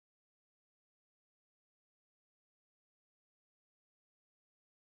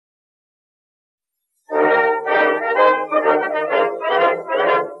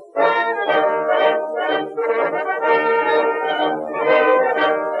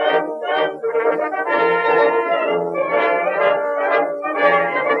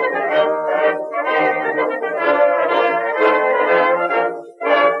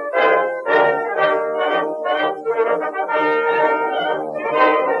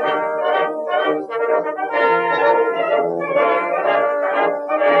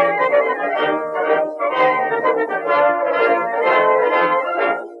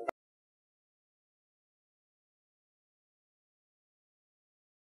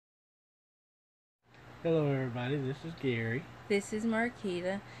Hello everybody, this is Gary. This is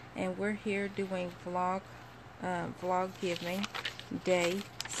Marquita, and we're here doing Vloggiving day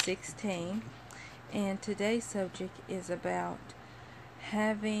 16. And today's subject is about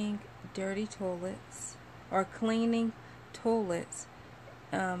having dirty toilets or cleaning toilets,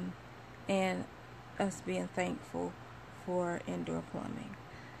 and us being thankful for indoor plumbing.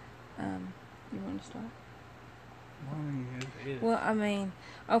 You want to start?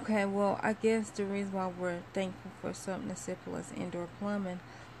 I guess the reason why we're thankful for something as simple as indoor plumbing,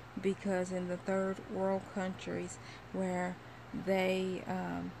 because in the third world countries where they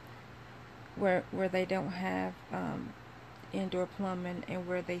where they don't have indoor plumbing, and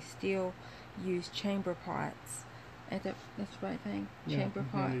where they still use chamber pots. That's the right thing. Chamber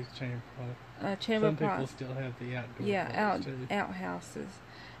pot. Chamber pot. Chamber Some pots. people still have the outdoor. Yeah, pots too. outhouses.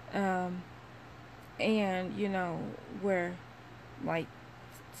 And where, like,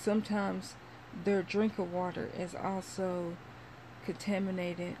 sometimes their drinking water is also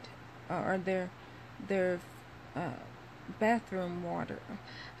contaminated, or their bathroom water.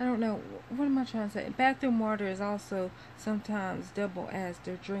 I don't know, what am I trying to say? Bathroom water is also sometimes double as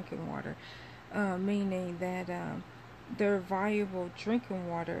their drinking water, meaning that their valuable drinking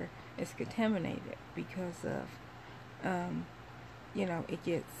water is contaminated because of it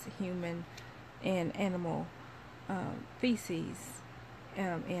gets human and animal feces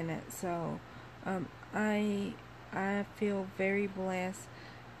in it. So I feel very blessed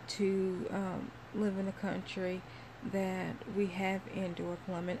to live in a country that we have indoor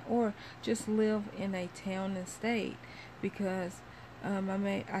plumbing, or just live in a town and state, because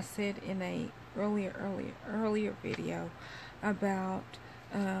I said in a earlier video about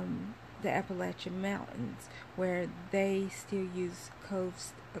the Appalachian Mountains, where they still use coal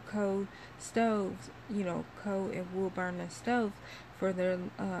stoves, coal and wood burning stoves for their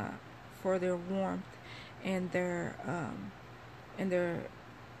warmth and their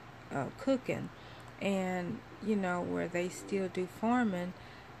cooking, and where they still do farming.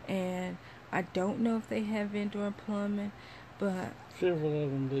 And I don't know if they have indoor plumbing, but several of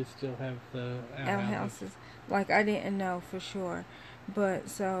them do still have the outhouses. Like, I didn't know for sure, but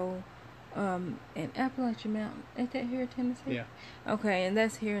so in Appalachian Mountain, ain't that here in Tennessee? Yeah. Okay, and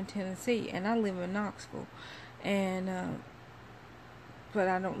that's here in Tennessee, and I live in Knoxville, and but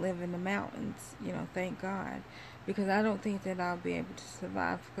I don't live in the mountains, thank God, because I don't think that I'll be able to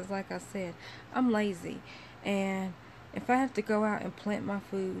survive, because like I said, I'm lazy, and if I have to go out and plant my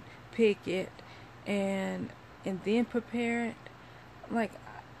food, pick it, and then prepare it, like,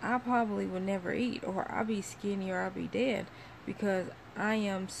 I probably would never eat, or I'll be skinny, or I'll be dead, because I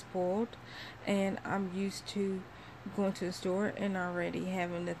am spoiled, and I'm used to going to the store and already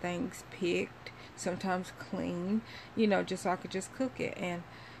having the things picked, sometimes clean, just so I could just cook it, and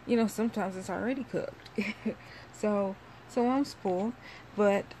sometimes it's already cooked. so I'm spoiled,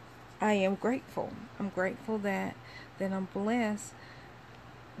 but I am grateful. I'm grateful that I'm blessed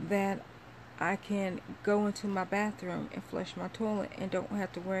that I can go into my bathroom and flush my toilet and don't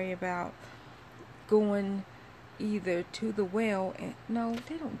have to worry about going either to the well, and no,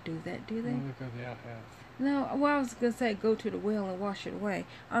 they don't do that, do they? No, they go to the outhouse. No, well, I was gonna say go to the well and wash it away.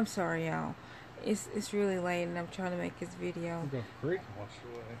 I'm sorry, y'all. It's really late, and I'm trying to make this video. We go to the creek and wash it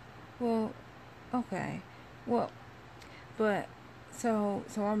away. Well, okay. Well, but so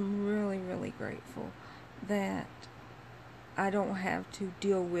I'm really grateful that I don't have to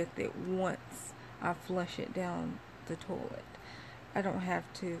deal with it once I flush it down the toilet. I don't have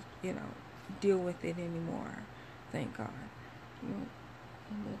to, deal with it anymore. Thank God.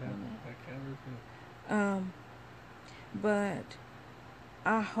 But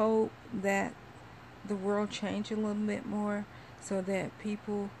I hope that the world change a little bit more, so that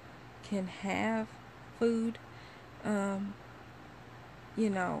people can have food, all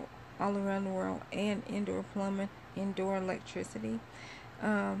around the world, and indoor plumbing, indoor electricity.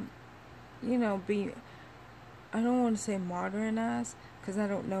 Be, I don't want to say modernized, because I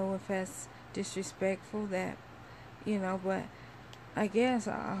don't know if that's disrespectful, that, but I guess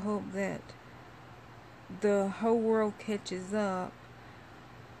I hope that the whole world catches up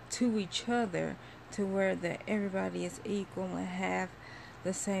to each other, to where that everybody is equal and have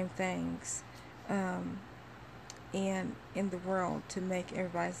the same things in the world, to make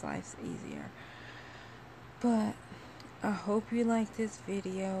everybody's lives easier. But I hope you like this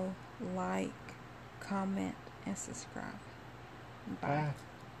video. Like, comment, and subscribe. Bye.